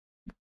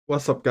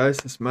What's up, guys?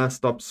 It's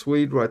Messed Up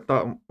Sweet. Right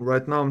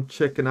now I'm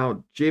checking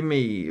out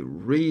Jimmy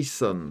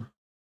Reason.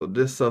 So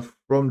this is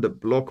from the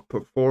block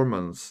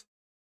performance.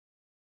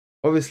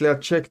 Obviously, I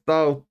checked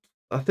out.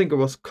 I think it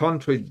was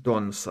Country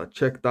Duns. I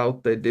checked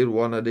out. They did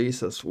one of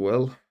these as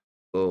well.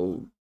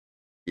 So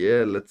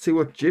yeah, let's see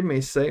what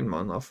Jimmy's saying,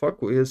 man. I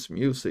fuck with his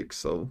music.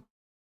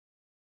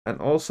 And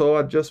also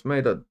I just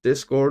made a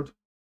Discord.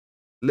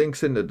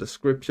 Links in the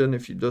description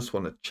if you just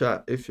want to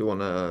chat. If you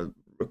want to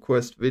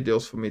request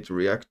videos for me to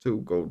react to,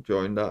 go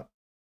join that.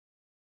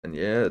 And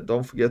yeah,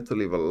 don't forget to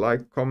leave a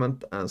like,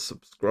 comment, and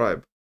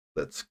subscribe.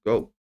 Let's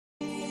go.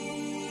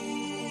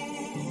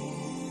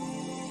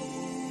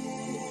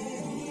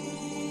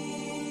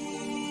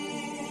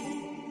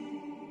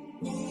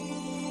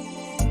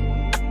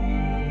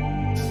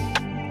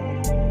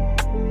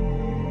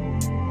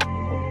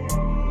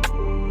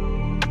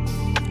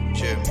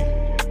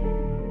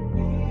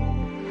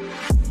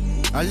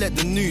 I let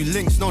the new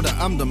links know that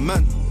I'm the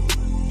man.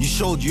 You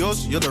showed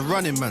yours, you're the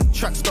running man.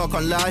 Track star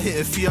can't lie,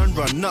 hit a fee and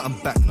run,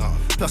 nothing back.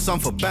 Plus I'm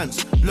for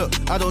bands. Look,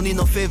 I don't need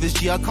no favors,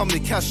 G. I come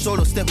with cash,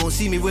 solo step, won't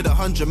see me with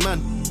 100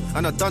 man.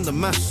 And I done the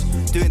maths.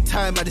 Doing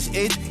time at this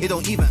age, it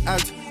don't even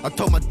add. I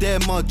told my damn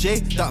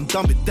RJ that I'm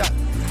done with that.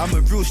 I'm a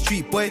real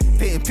street boy,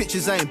 painting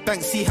pictures, I ain't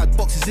Banksy. Had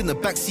boxes in the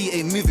backseat,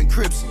 ain't moving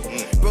cribs.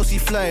 Broski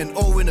flying,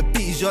 oh in the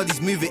beats,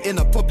 yardies moving in.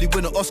 I probably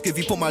win an Oscar if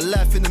you put my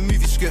life in the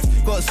movie script.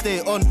 Gotta stay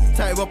on,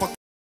 tie it up.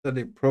 That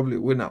he probably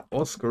win an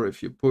Oscar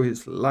if you put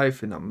his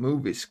life in a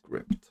movie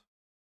script.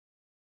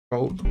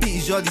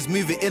 Beats yardies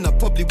moving in, I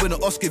probably win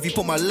an Oscar if you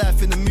put my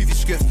life in the movie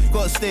script.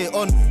 Gotta stay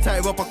on, tie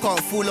it up, I can't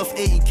fall off.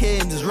 80k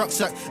in this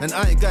rucksack, and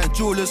I ain't got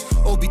jewelers.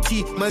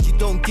 OBT, mind you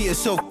don't get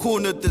yourself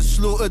cornered. Then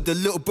slaughtered, the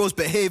little bro's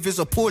behavior's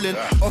appalling.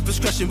 Office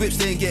crashing whips,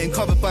 they ain't getting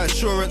covered by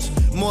insurance.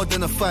 More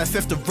than a 5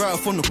 theft of right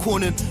from the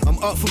corner.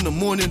 I'm up from the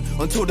morning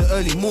until the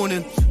early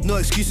morning. No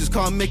excuses,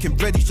 can't make him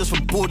bread, he's just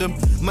from boredom.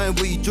 Mind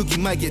where you jug, you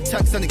might get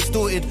taxed and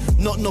extorted.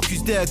 Knock knock,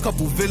 who's there, a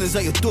couple villains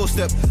at your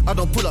doorstep. I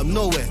don't pull up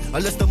nowhere,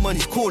 unless the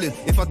money's calling.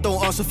 If I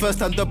don't answer first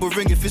time, double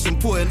ring if it's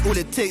important. All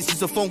it takes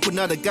is a phone call,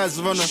 now the guys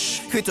are on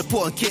a create a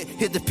put on kit,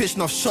 hit the pitch,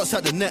 enough shots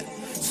at the net.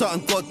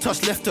 Something got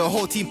touched, left her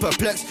whole team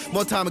perplexed.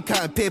 More time I'm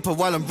counting paper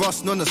while I'm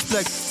rusting on the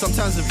spec.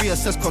 Sometimes the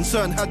reassess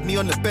concern had me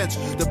on the bench.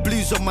 The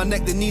blues on my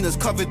neck, the Nina's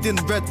covered in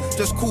red.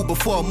 Just cool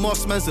before a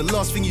mask, man's the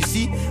last thing you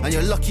see. And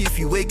you're lucky if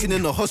you waking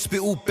in a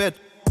hospital bed.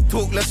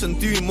 Talk less and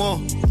do more.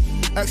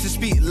 Actions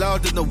speak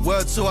louder than the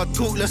words, so I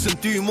talk less and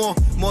do more.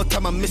 More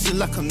time I'm missing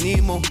like I'm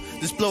Nemo.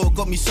 This blow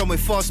got me somewhere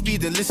fast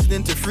speed and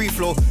listening to free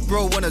flow.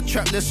 Bro, wanna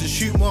trap less and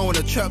shoot more,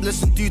 wanna trap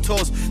less and do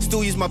tours.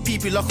 Still use my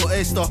PP like a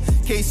A-star.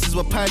 Cases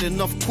were piling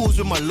off calls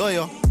with my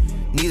lawyer.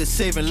 Need a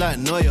saving like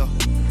Neuer.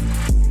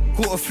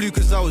 Caught a flu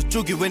cause I was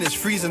jogging when it's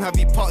freezing. Have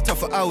me parked up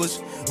for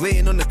hours,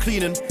 waiting on the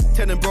cleaning.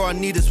 Telling bro I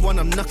need this one,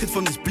 I'm knackered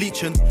from this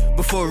bleaching.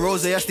 Before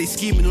Rose, I stay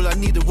scheming, all I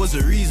needed was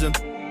a reason.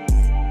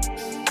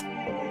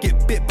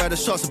 Get bit by the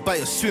sharks about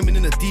you swimming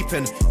in the deep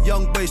end.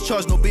 Young boys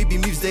charge no baby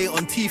moves, they ain't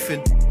on teeth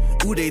in.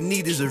 All they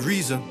need is a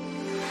reason.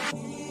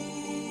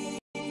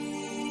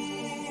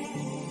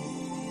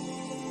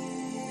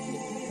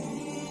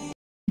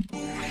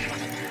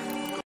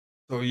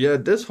 So yeah,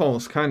 this one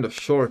was kind of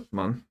short,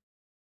 man.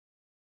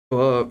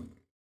 But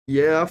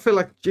yeah, I feel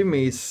like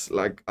Jimmy's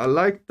like, I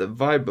like the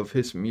vibe of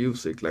his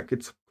music. Like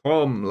it's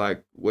calm,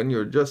 like when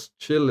you're just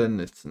chilling,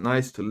 it's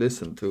nice to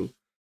listen to.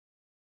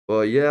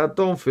 But yeah, I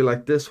don't feel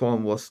like this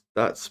one was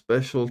that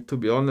special, to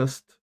be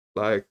honest.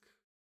 Like,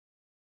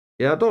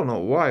 yeah, I don't know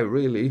why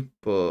really,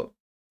 but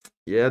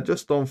yeah, I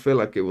just don't feel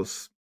like it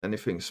was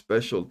anything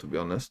special, to be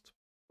honest.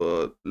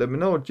 But let me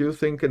know what you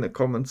think in the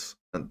comments,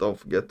 and don't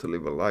forget to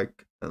leave a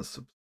like and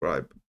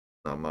subscribe.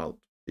 I'm out.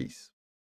 Peace.